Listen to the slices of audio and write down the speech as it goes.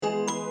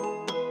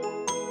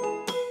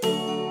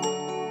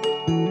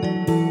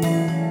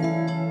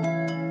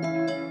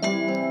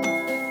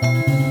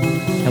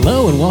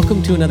and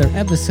welcome to another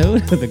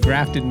episode of the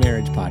Grafted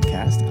Marriage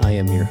Podcast. I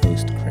am your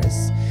host,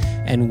 Chris,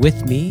 and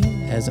with me,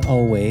 as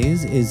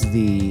always, is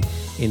the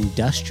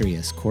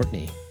industrious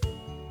Courtney.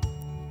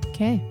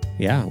 Okay.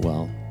 Yeah,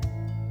 well,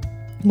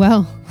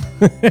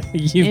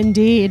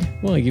 indeed.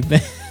 Well, you've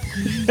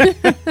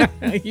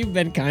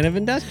been kind of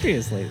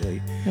industrious lately.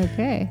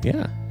 Okay.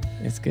 Yeah,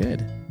 it's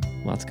good.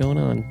 Lots going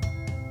on.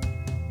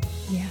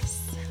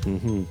 Yes.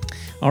 Mm-hmm.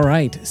 All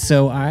right,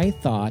 so I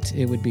thought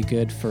it would be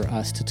good for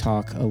us to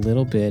talk a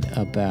little bit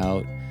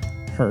about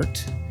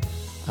hurt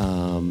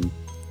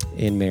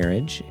in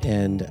marriage,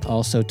 and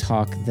also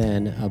talk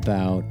then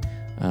about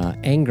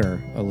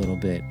anger a little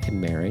bit in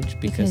marriage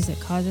because it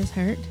causes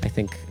hurt. I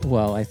think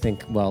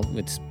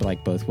it's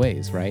like both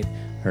ways, right?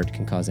 Hurt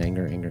can cause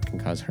anger, anger can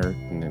cause hurt,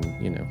 and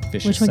then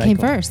vicious Which one cycle. came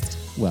first?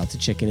 Well, it's a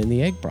chicken and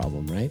the egg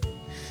problem, right?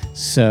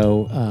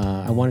 So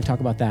I want to talk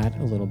about that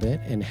a little bit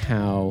and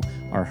how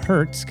our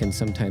hurts can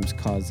sometimes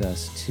cause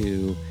us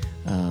to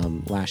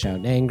lash out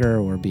in anger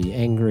or be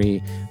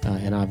angry.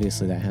 And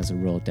obviously that has a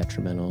real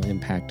detrimental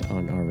impact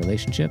on our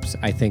relationships.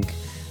 I think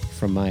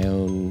from my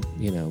own,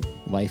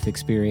 life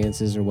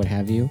experiences or what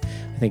have you,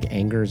 I think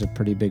anger is a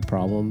pretty big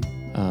problem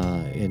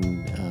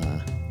in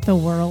the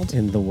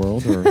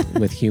world or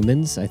with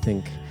humans, I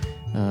think.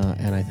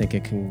 And I think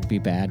it can be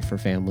bad for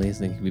families. I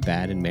think it can be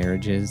bad in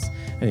marriages.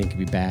 I think it can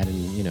be bad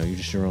in,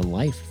 your own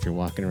life. If you're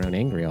walking around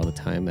angry all the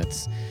time,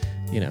 that's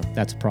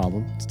a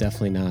problem. It's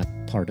definitely not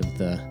part of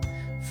the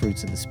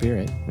fruits of the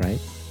Spirit, right?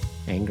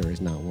 Anger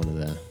is not one of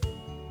the...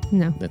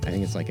 No. I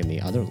think it's like in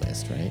the other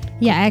list, right?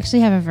 Yeah, I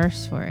actually have a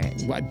verse for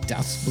it. What?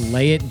 Just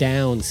lay it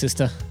down,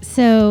 sister.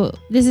 So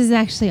this is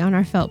actually on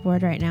our felt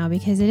board right now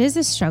because it is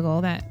a struggle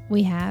that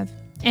we have.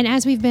 And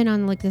as we've been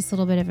on like this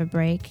little bit of a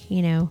break,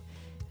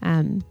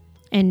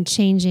 and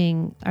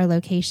changing our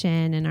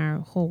location and our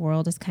whole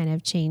world has kind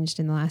of changed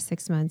in the last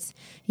 6 months.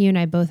 You and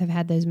I both have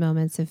had those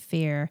moments of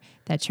fear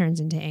that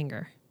turns into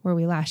anger where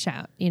we lash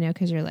out,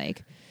 because you're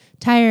like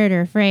tired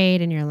or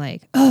afraid and you're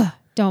like, oh,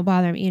 don't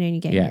bother me, and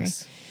you get angry.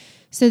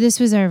 So this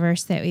was our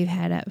verse that we've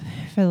had up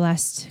for the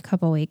last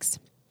couple weeks.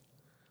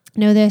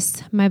 Know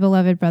this, my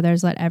beloved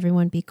brothers, let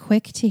everyone be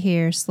quick to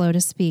hear, slow to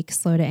speak,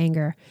 slow to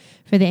anger.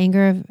 For the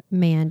anger of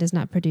man does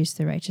not produce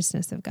the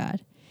righteousness of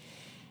God.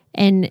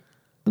 And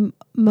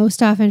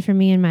most often for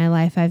me in my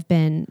life, I've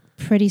been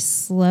pretty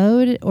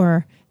slow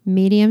or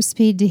medium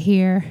speed to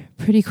hear,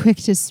 pretty quick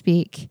to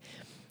speak,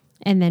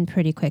 and then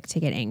pretty quick to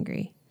get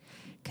angry.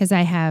 Because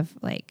I have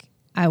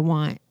I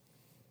want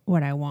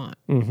what I want,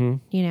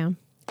 And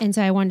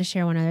so I wanted to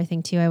share one other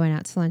thing too. I went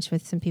out to lunch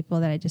with some people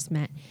that I just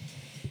met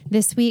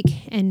this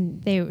week,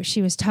 and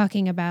she was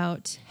talking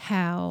about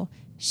how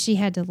she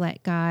had to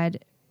let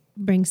God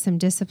bring some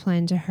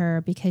discipline to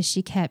her because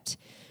she kept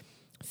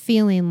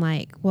feeling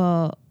like,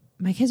 well,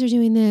 my kids are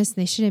doing this and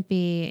they shouldn't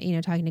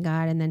be, talking to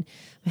God. And then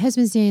my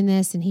husband's doing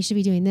this and he should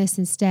be doing this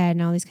instead,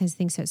 and all these kinds of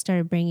things. So it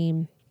started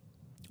bringing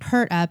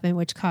hurt up, and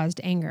which caused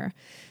anger.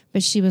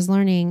 But she was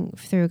learning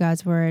through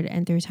God's word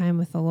and through time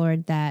with the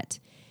Lord that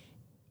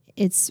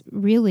it's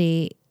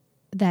really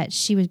that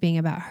she was being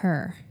about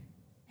her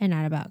and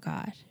not about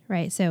God,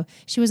 right? So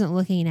she wasn't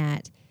looking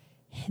at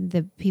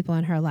the people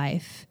in her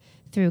life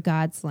through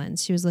God's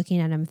lens. She was looking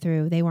at them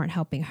through, they weren't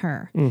helping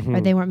her,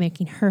 or they weren't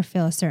making her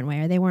feel a certain way,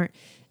 or they weren't,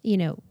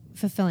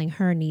 fulfilling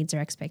her needs or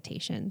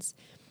expectations.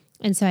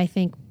 And so I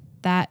think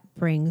that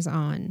brings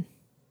on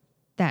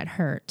that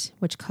hurt,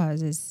 which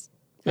causes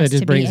us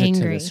to be angry. It just brings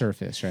it to the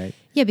surface, right?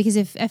 Yeah, because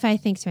if I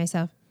think to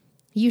myself,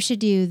 you should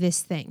do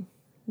this thing,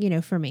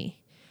 for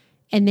me,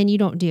 and then you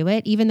don't do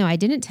it, even though I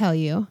didn't tell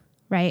you,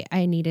 right?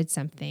 I needed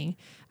something.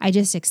 I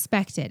just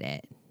expected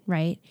it,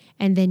 right?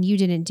 And then you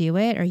didn't do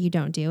it, or you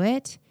don't do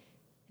it,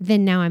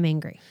 then now I'm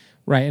angry.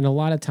 Right, and a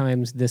lot of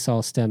times this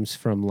all stems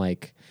from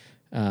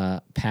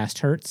past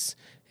hurts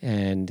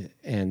and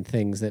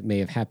things that may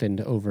have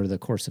happened over the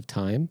course of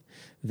time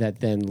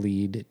that then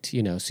lead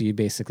to, so you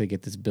basically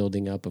get this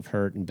building up of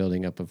hurt and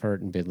building up of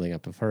hurt and building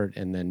up of hurt,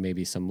 and then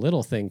maybe some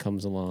little thing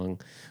comes along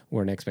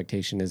where an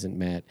expectation isn't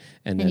met,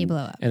 and then you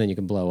blow up. And then you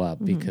can blow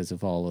up because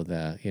of all of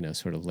the,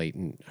 sort of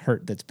latent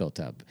hurt that's built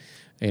up.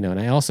 And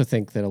I also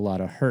think that a lot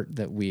of hurt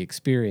that we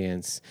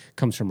experience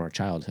comes from our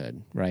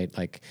childhood, right?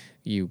 Like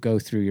you go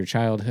through your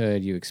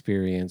childhood, you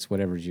experience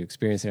whatever you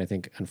experience. And I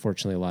think,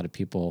 unfortunately, a lot of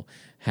people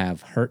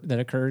have hurt that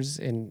occurs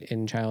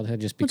in childhood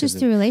just because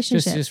through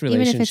relationships. Just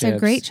relationships. Even if it's a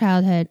great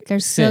childhood,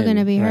 there's still going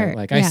to be hurt. Right?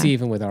 Like I see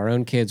even with our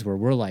own kids where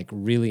we're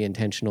really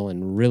intentional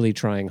and really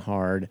trying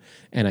hard.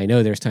 And I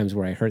know there's times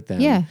where I hurt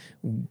them. Yeah.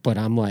 But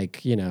I'm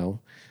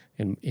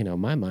in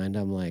my mind,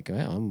 I'm like,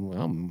 well,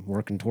 I'm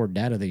working toward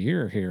Dad of the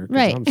Year here because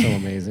right. I'm so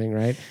amazing,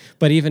 right?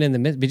 But even in the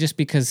midst, just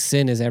because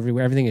sin is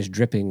everywhere, everything is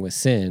dripping with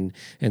sin,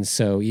 and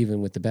so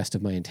even with the best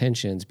of my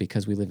intentions,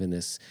 because we live in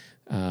this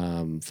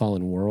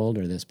fallen world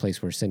or this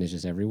place where sin is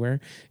just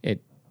everywhere,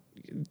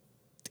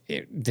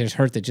 there's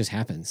hurt that just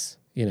happens,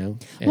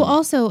 Well,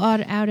 also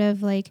out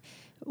of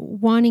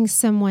wanting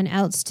someone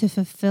else to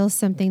fulfill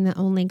something that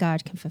only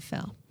God can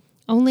fulfill.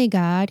 Only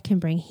God can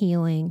bring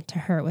healing to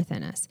hurt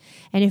within us.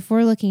 And if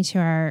we're looking to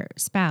our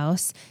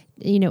spouse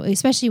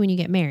especially when you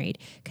get married.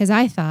 Because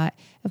I thought,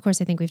 of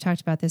course, I think we've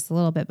talked about this a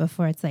little bit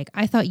before. It's like,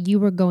 I thought you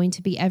were going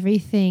to be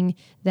everything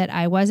that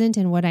I wasn't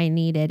and what I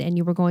needed, and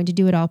you were going to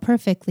do it all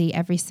perfectly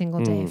every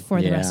single day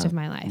for the rest of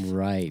my life.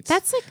 Right.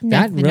 That's like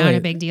not a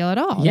big deal at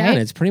all. Yeah, right? And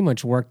it's pretty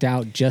much worked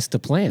out just to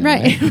plan.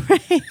 Right.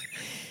 Right.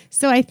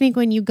 So I think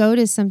when you go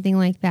to something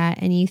like that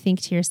and you think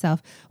to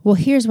yourself, well,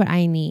 here's what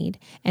I need.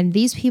 And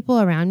these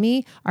people around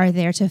me are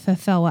there to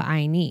fulfill what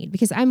I need,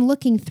 because I'm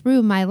looking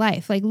through my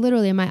life. Like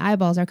literally my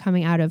eyeballs are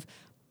coming out of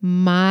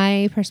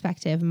my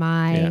perspective,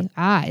 my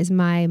eyes,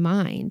 my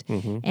mind.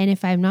 And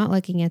if I'm not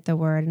looking at the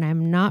word and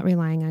I'm not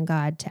relying on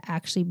God to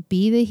actually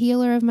be the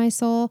healer of my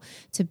soul,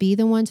 to be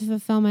the one to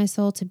fulfill my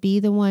soul, to be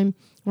the one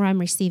where I'm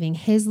receiving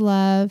his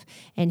love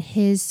and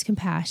his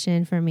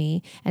compassion for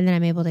me, and then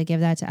I'm able to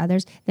give that to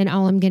others, then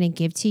all I'm going to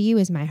give to you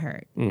is my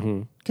hurt.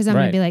 Because I'm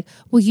going to be like,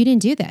 well, you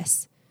didn't do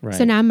this. Right.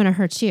 So now I'm going to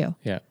hurt you.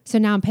 Yeah. So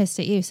now I'm pissed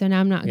at you. So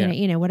now I'm not going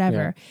to,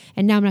 whatever. Yeah.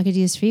 And now I'm not going to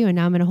do this for you. And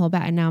now I'm going to hold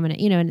back. And now I'm going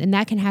to, and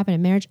that can happen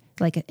in marriage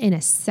like in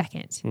a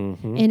second.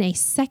 In a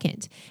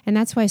second. And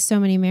that's why so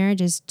many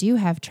marriages do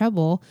have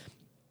trouble.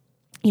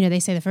 They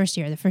say the first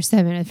year, the first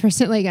 7, the first,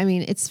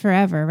 it's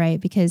forever,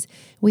 right? Because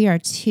we are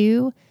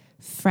two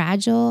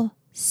fragile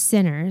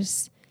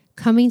sinners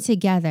coming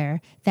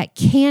together that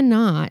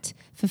cannot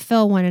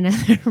fulfill one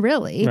another,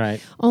 really. Right.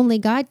 Only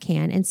God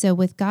can. And so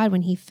with God,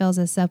 when he fills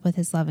us up with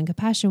his love and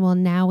compassion, well,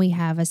 now we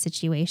have a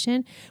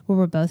situation where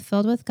we're both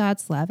filled with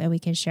God's love, and we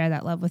can share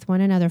that love with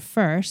one another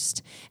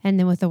first and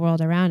then with the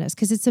world around us,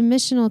 because it's a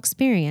missional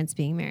experience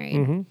being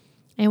married.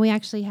 And we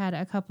actually had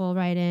a couple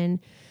write in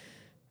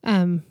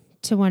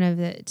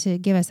to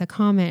give us a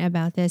comment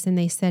about this, and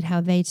they said how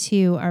they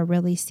too are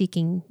really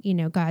seeking,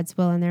 God's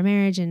will in their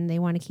marriage, and they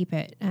want to keep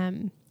it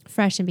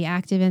fresh and be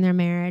active in their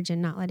marriage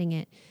and not letting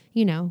it,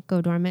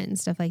 go dormant and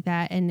stuff like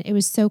that. And it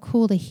was so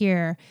cool to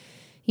hear,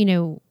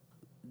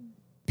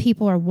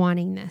 people are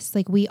wanting this.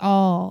 Like we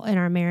all in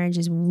our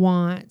marriages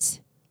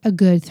want a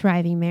good,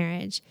 thriving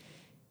marriage.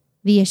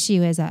 The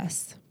issue is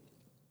us.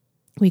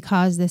 We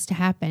cause this to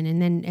happen,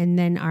 and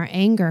then our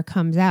anger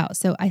comes out.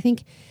 So I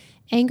think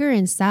anger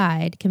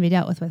inside can be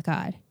dealt with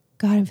God.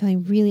 God, I'm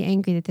feeling really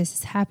angry that this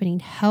is happening.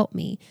 Help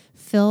me.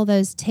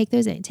 Take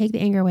the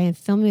anger away and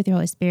fill me with your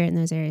Holy Spirit in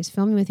those areas.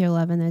 Fill me with your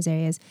love in those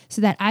areas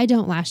so that I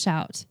don't lash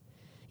out.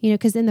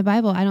 Because in the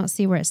Bible, I don't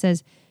see where it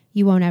says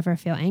you won't ever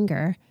feel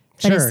anger,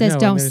 but it says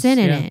don't sin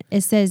in it.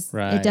 It says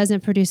it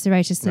doesn't produce the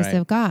righteousness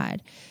of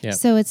God. Yep.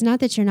 So it's not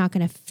that you're not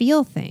going to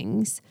feel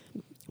things,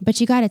 but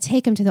you got to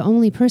take them to the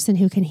only person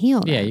who can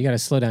heal them. Yeah, you got to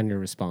slow down your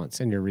response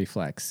and your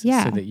reflex so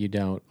that you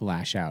don't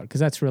lash out. Because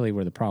that's really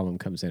where the problem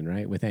comes in,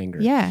 right? With anger.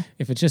 Yeah.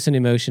 If it's just an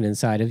emotion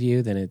inside of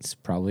you, then it's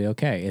probably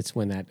okay. It's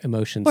when that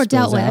emotion or spills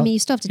dealt with. out. You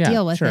still have to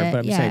deal with it.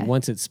 But I'm saying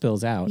once it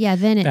spills out,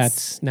 then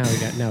it's now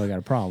we got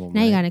a problem.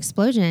 Now you got an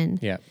explosion.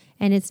 Yeah.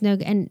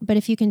 And but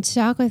if you can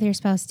talk with your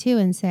spouse too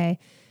and say,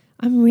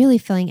 I'm really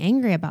feeling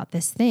angry about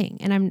this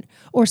thing,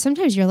 or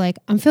sometimes you're like,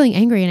 I'm feeling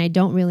angry and I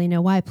don't really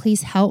know why.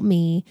 Please help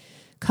me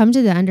come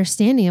to the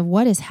understanding of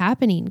what is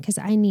happening, because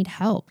I need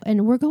help.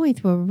 And we're going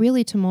through a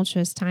really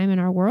tumultuous time in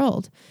our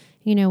world,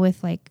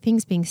 with like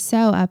things being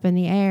so up in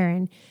the air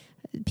and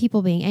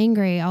people being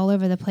angry all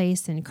over the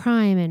place and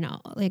crime and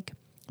like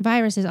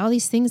viruses, all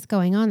these things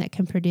going on that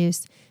can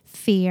produce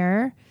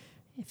fear.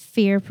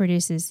 Fear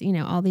produces,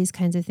 all these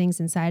kinds of things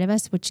inside of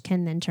us, which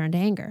can then turn to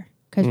anger.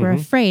 Because we're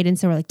afraid, and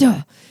so we're like,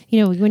 duh.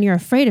 When you're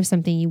afraid of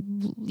something,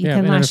 you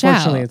can lash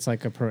out. Unfortunately,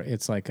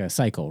 it's like a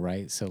cycle,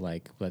 right? So,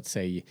 like, let's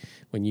say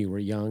when you were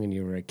young and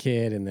you were a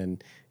kid, and then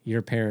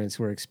your parents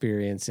were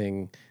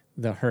experiencing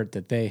the hurt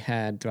that they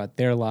had throughout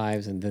their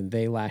lives, and then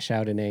they lash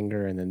out in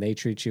anger, and then they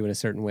treat you in a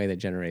certain way that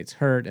generates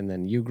hurt, and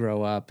then you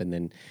grow up, and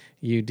then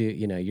you do,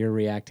 you're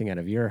reacting out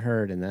of your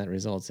hurt, and that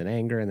results in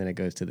anger, and then it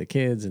goes to the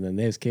kids, and then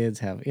those kids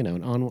have,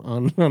 and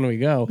on we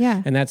go.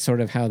 Yeah. And that's sort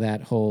of how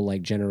that whole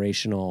like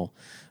generational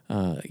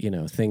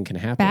thing can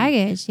happen.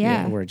 Baggage,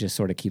 where it just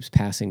sort of keeps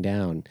passing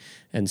down.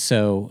 And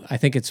so I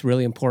think it's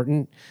really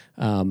important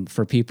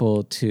for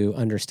people to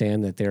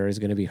understand that there is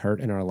going to be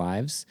hurt in our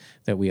lives,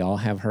 that we all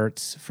have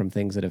hurts from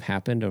things that have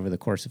happened over the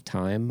course of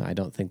time. I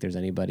don't think there's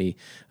anybody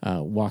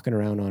walking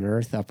around on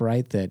earth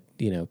upright that,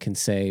 can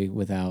say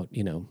without,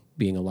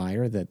 being a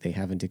liar that they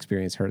haven't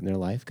experienced hurt in their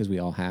life, because we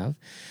all have.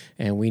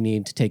 And we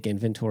need to take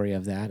inventory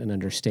of that and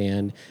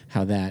understand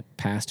how that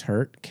past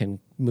hurt can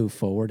move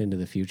forward into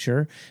the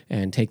future,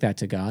 and take that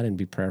to God and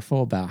be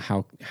prayerful about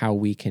how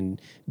we can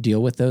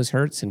deal with those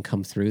hurts and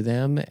come through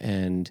them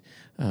and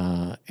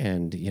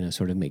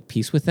sort of make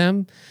peace with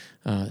them,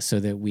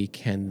 so that we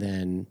can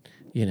then,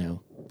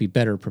 be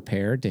better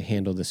prepared to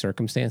handle the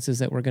circumstances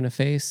that we're going to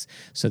face,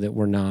 so that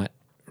we're not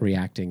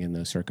reacting in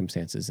those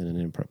circumstances in an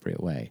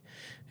inappropriate way.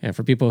 And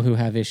for people who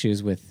have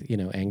issues with,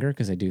 anger,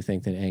 because I do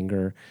think that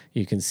anger,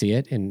 you can see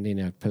it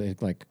in,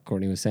 like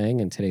Courtney was saying,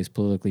 in today's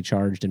politically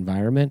charged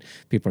environment,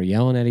 people are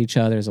yelling at each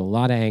other. There's a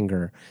lot of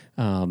anger.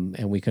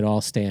 And we could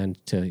all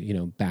stand to,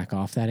 back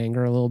off that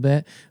anger a little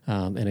bit.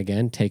 And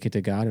again, take it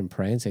to God and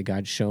pray and say,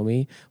 God, show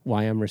me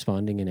why I'm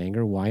responding in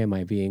anger. Why am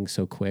I being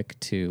so quick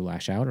to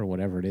lash out, or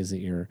whatever it is that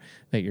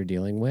you're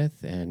dealing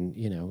with, and,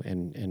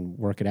 and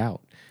work it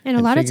out. And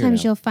a lot of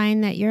times you'll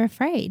find that you're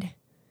afraid.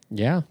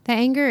 Yeah. That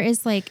anger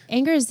is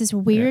this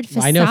weird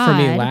facade. I know for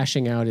me,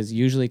 lashing out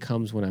usually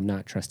comes when I'm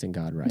not trusting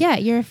God right. Yeah,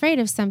 you're afraid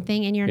of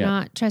something and you're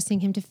not trusting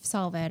him to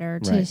solve it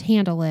or to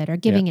handle it or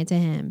giving it to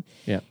him.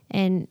 Yeah.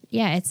 And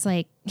it's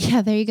there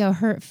you go.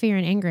 Hurt, fear,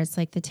 and anger. It's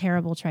like the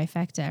terrible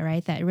trifecta,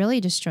 right? That really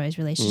destroys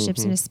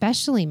relationships and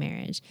especially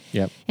marriage.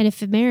 Yep. And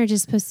if marriage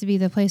is supposed to be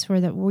the place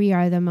where we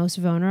are the most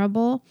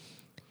vulnerable,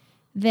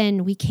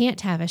 then we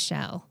can't have a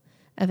shell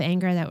of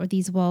anger that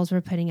these walls we're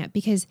putting up.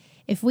 Because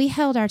if we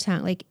held our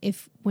tongue,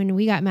 when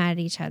we got mad at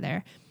each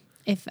other,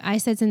 if I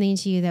said something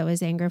to you that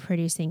was anger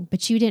producing,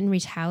 but you didn't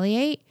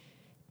retaliate,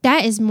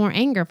 that is more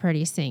anger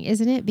producing,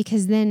 isn't it?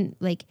 Because then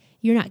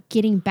you're not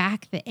getting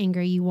back the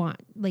anger you want.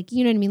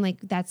 You know what I mean?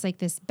 That's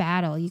this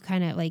battle. You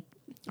kind of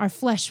our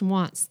flesh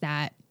wants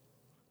that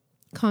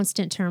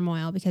constant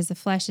turmoil because the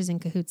flesh is in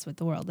cahoots with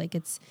the world.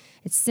 It's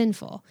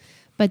sinful.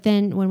 But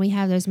then when we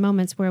have those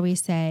moments where we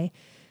say,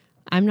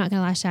 I'm not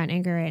going to lash out in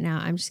anger right now.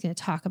 I'm just going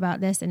to talk about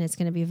this, and it's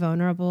going to be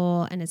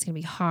vulnerable, and it's going to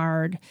be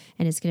hard,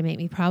 and it's going to make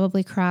me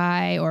probably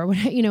cry or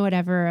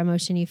whatever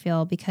emotion you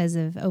feel because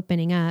of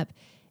opening up.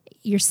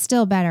 You're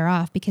still better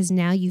off because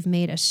now you've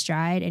made a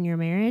stride in your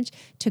marriage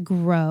to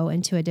grow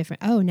into a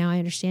different, now I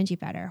understand you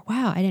better.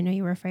 Wow, I didn't know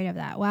you were afraid of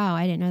that. Wow,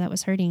 I didn't know that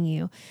was hurting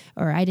you,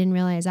 or I didn't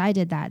realize I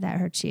did that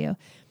hurt you.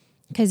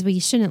 Because we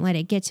shouldn't let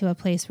it get to a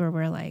place where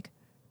we're like,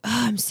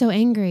 oh, I'm so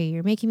angry.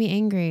 You're making me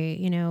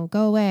angry,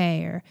 go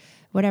away, or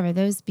whatever,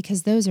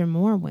 because those are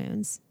more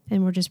wounds,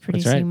 and we're just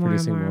producing more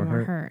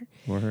hurt.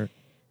 More hurt.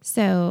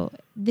 So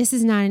this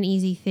is not an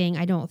easy thing.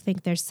 I don't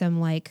think there's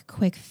some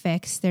quick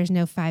fix. There's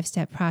no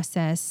 5-step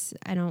process.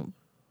 I don't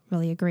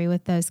really agree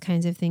with those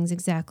kinds of things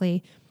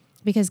exactly,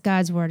 because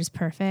God's word is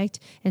perfect.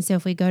 And so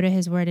if we go to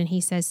his word and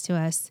he says to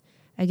us,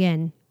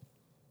 again,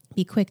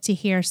 be quick to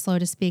hear, slow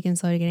to speak, and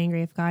slow to get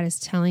angry. If God is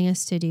telling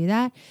us to do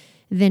that,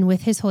 then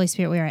with his Holy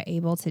Spirit, we are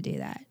able to do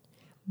that.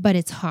 But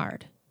it's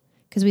hard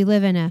because we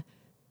live in a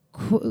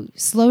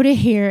slow to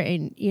hear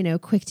and,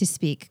 quick to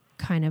speak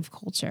kind of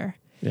culture.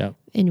 Yeah.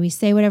 And we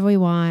say whatever we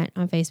want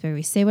on Facebook.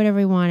 We say whatever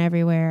we want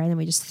everywhere. And then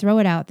we just throw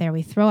it out there.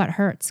 We throw out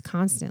hurts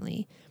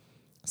constantly.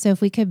 So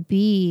if we could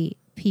be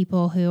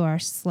people who are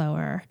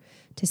slower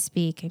to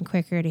speak and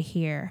quicker to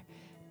hear,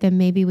 then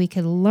maybe we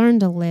could learn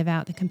to live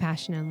out the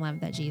compassion and love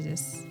that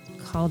Jesus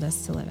called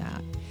us to live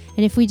out.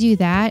 And if we do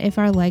that, if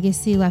our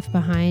legacy left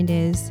behind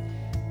is,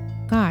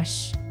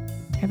 gosh,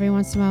 every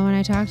once in a while when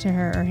I talk to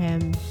her or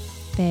him,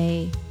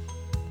 they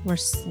were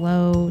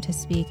slow to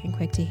speak and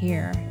quick to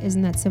hear.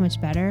 Isn't that so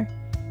much better?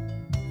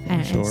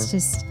 And sure. It's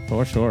just...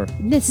 For sure.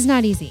 This is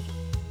not easy.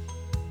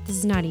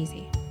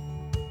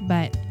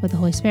 But with the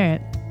Holy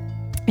Spirit,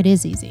 it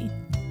is easy.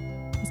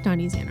 It's not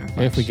easy in our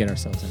flesh. If we get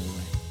ourselves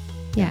anyway.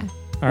 Yeah.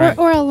 Right.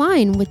 Or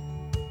align with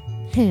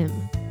him.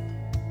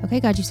 Okay,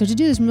 God, you said to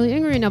do this. I'm really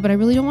angry right now, but I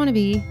really don't want to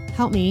be.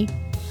 Help me.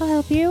 I'll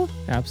help you.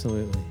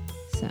 Absolutely.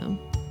 So.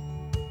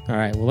 All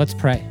right. Well, let's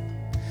pray.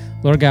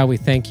 Lord God, we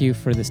thank you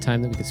for this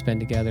time that we could spend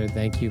together.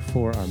 Thank you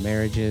for our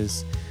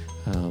marriages.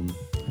 I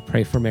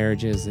pray for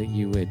marriages that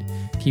you would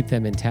keep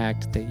them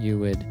intact, that you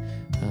would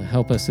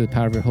help us through the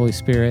power of your Holy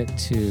Spirit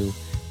to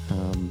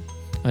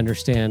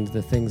understand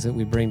the things that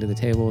we bring to the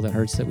table, the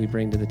hurts that we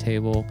bring to the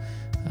table.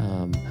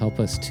 Help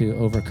us to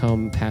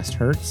overcome past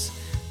hurts.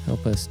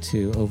 Help us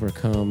to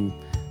overcome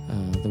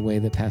the way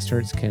that past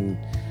hurts can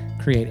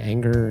create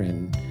anger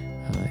and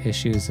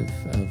issues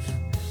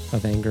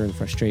of anger and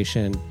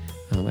frustration.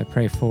 I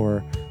pray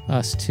for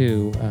us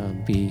to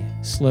be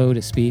slow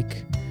to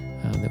speak,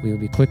 that we will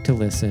be quick to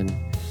listen,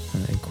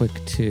 and quick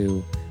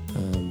to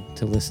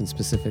listen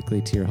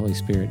specifically to your Holy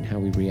Spirit and how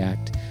we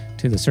react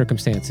to the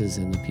circumstances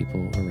and the people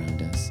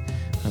around us.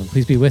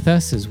 Please be with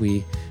us as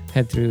we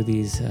head through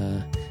these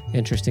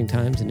interesting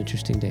times and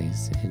interesting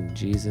days. In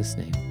Jesus'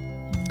 name.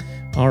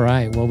 All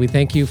right. Well, we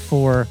thank you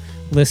for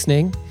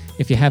listening.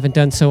 If you haven't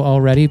done so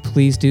already,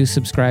 please do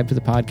subscribe to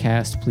the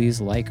podcast.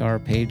 Please like our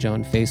page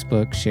on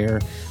Facebook. Share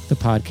the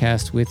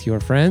podcast with your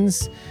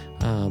friends.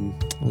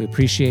 We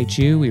appreciate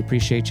you. We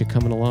appreciate you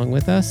coming along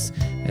with us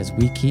as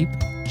we keep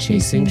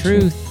chasing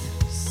truth.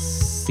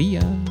 See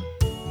ya.